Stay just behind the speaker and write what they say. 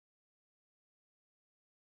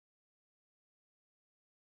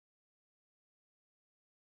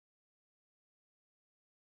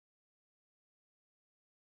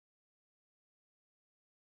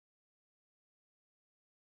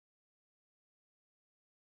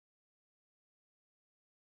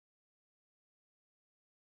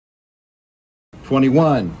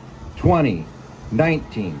21, 20,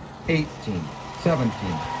 19, 18, 17,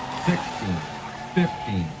 16,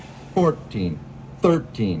 15, 14,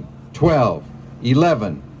 13, 12,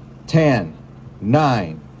 11, 10,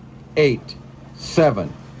 9, 8,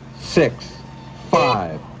 7, 6,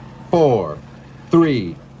 5, 4,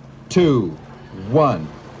 3, 2, 1.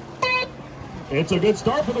 It's a good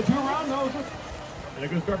start for the two round noses. And a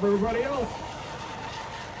good start for everybody else.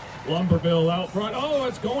 Lumberville out front. Oh,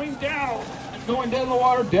 it's going down. It's going dead in the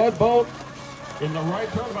water. Dead boat in the right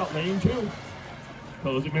turnabout, lane 2.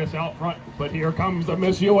 Coe-Z-Miss out front. But here comes the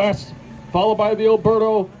Miss US, followed by the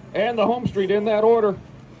Oberto and the Homestreet in that order.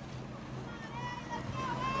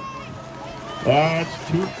 That's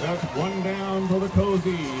one down for the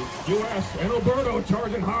Coe-Z-US and Oberto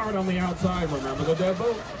charging hard on the outside. Remember the dead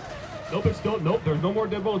boat? Nope, there's no more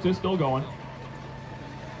dead boats. It's still going.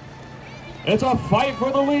 It's a fight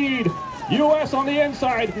for the lead. US on the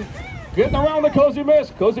inside, getting around the Coe-Z-Miss.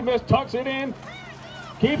 Coe-Z-Miss tucks it in,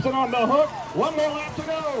 keeps it on the hook. One more lap to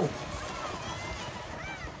go.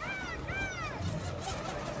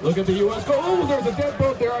 Look at the US go. Oh, there's a dead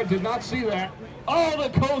boat there. I did not see that. Oh, the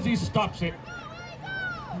Coe-Z stops it.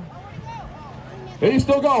 He's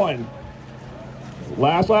still going.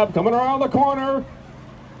 Last lap coming around the corner.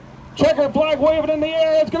 Checkered flag waving in the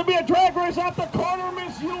air. It's going to be a drag race off the corner.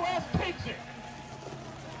 Miss US takes it.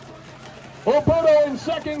 Oberto in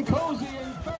second, Coe-Z